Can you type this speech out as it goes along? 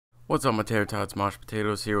What's up, my tater tots?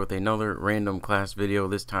 MoshPotatoes here with another random class video,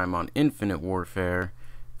 this time on Infinite Warfare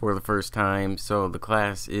for the first time. So the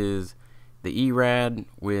class is the ERAD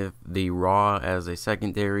with the RAW as a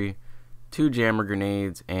secondary, 2 jammer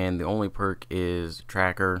grenades, and the only perk is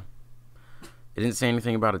Tracker. It didn't say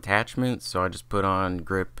anything about attachments, so I just put on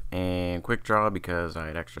grip and quick draw because I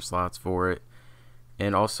had extra slots for it.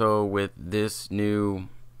 And also with this new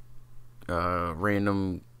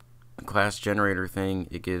random class generator thing,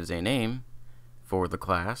 it gives a name for the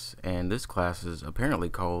class, and this class is apparently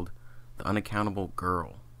called the Unaccountable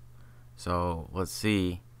Girl. So let's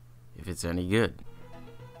see if it's any good.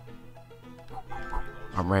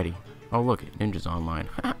 I'm ready. Oh look, Ninja's online.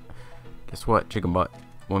 Guess what, chicken butt?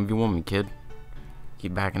 1v1 me, kid.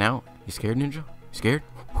 Keep backing out. You scared, Ninja? You scared?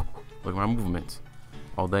 Look at my movements.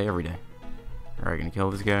 All day, every day. Alright, gonna kill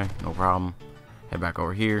this guy. No problem. Head back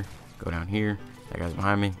over here. Go down here. That guy's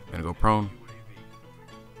behind me. Gonna go prone.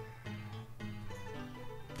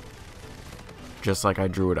 Just like I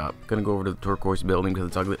drew it up. Gonna go over to the turquoise building because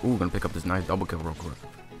it's ugly. Ooh, gonna pick up this nice double kill real quick.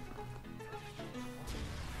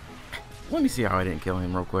 Let me see how I didn't kill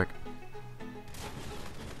him real quick.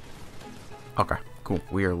 Okay, cool.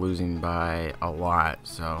 We are losing by a lot,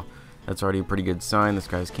 so that's already a pretty good sign. This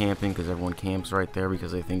guy's camping because everyone camps right there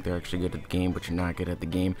because they think they're actually good at the game, but you're not good at the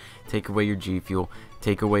game. Take away your G Fuel.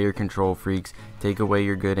 Take away your control freaks. Take away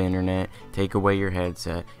your good internet. Take away your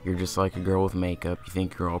headset. You're just like a girl with makeup. You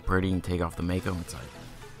think you're all pretty and take off the makeup. It's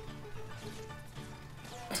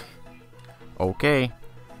like, okay.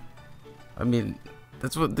 I mean,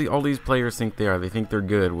 that's what all these players think they are. They think they're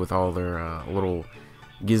good with all their little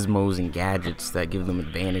gizmos and gadgets that give them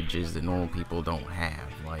advantages that normal people don't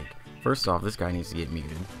have. Like, first off, this guy needs to get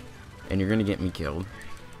muted, and you're gonna get me killed.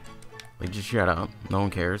 Like, just shut up. No one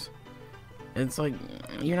cares. It's like,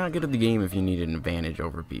 you're not good at the game if you need an advantage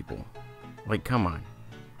over people. Like, come on.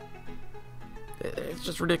 It's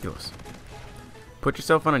just ridiculous. Put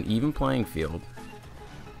yourself on an even playing field,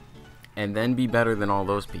 and then be better than all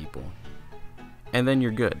those people, and then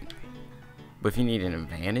you're good. But if you need an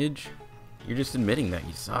advantage, you're just admitting that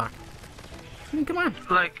you suck. I mean, come on.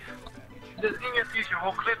 Like, this thing is use your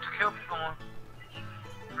whole clip to kill people on.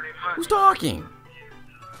 Pretty much. Who's talking?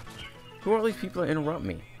 Who are all these people that interrupt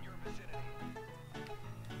me?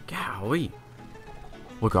 Golly.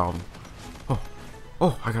 Look at all of them.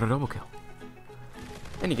 Oh, I got a double kill.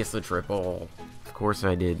 And he gets the triple. Of course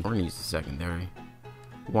I did. We're gonna use the secondary.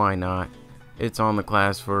 Why not? It's on the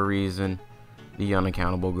class for a reason. The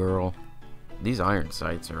Unaccountable Girl. These iron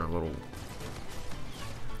sights are a little...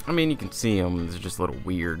 I mean, you can see them. It's just a little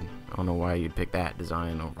weird. I don't know why you'd pick that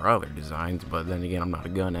design over other designs, but then again, I'm not a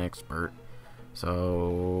gun expert.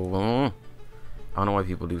 So... I don't know why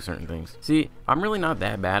people do certain things. See, I'm really not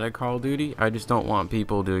that bad at Call of Duty. I just don't want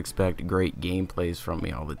people to expect great gameplays from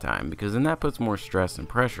me all the time, because then that puts more stress and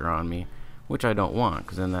pressure on me, which I don't want,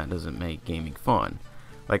 because then that doesn't make gaming fun.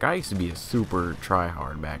 Like, I used to be a super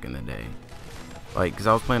tryhard back in the day. Like, because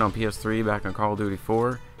I was playing on PS3 back on Call of Duty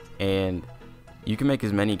 4, and you can make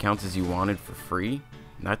as many accounts as you wanted for free,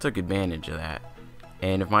 and I took advantage of that.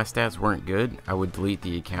 And if my stats weren't good, I would delete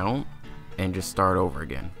the account and just start over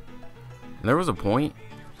again. And there was a point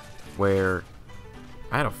where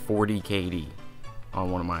I had a 40 KD on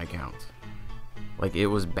one of my accounts. Like, it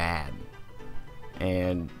was bad.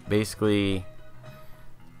 And basically,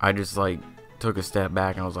 I just like took a step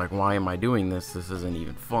back and I was like, why am I doing this? This isn't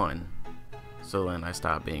even fun. So then I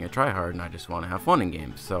stopped being a tryhard and I just want to have fun in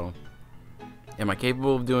games. So, am I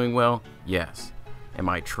capable of doing well? Yes. Am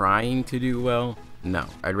I trying to do well? No.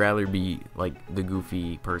 I'd rather be like the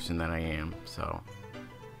goofy person that I am. So,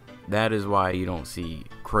 that is why you don't see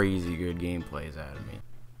crazy good gameplays out of me.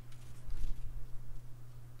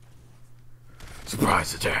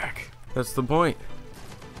 Surprise attack. That's the point.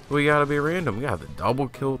 We gotta be random. We got the double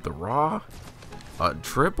kill with the raw. A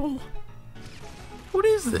triple? What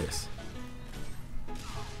is this?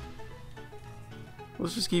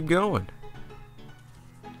 Let's just keep going.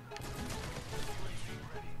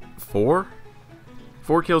 4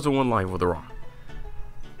 kills and 1 life with a raw.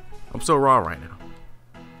 I'm so raw right now.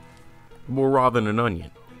 More raw than an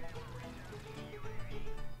onion.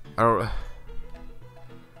 I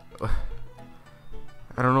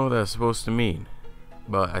don't know what that's supposed to mean,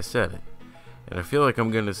 but I said it. And I feel like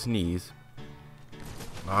I'm gonna sneeze.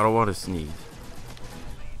 I don't want to sneeze.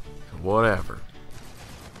 So whatever.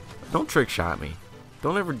 Don't trick shot me.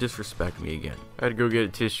 Don't ever disrespect me again. I had to go get a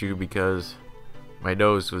tissue because my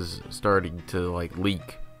nose was starting to like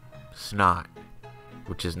leak snot,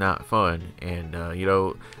 which is not fun. And you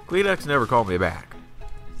know, Kleenex never called me back.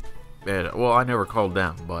 And well, I never called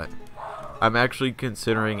them, but I'm actually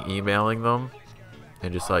considering emailing them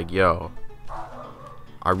and just like, yo,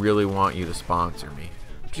 I really want you to sponsor me.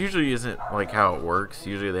 Which usually isn't like how it works.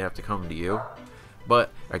 Usually they have to come to you.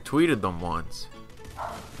 But I tweeted them once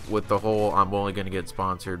with the whole I'm only going to get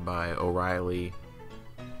sponsored by O'Reilly,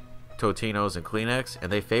 Totino's, and Kleenex,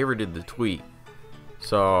 and they favorited the tweet.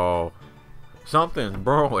 So something's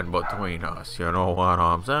brewing between us, you know what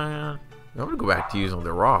I'm saying? I'm going to go back to using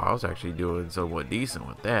the raw. I was actually doing somewhat decent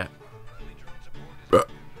with that.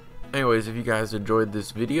 Anyways, if you guys enjoyed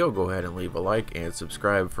this video, go ahead and leave a like and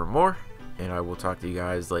subscribe for more, and I will talk to you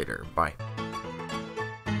guys later. Bye.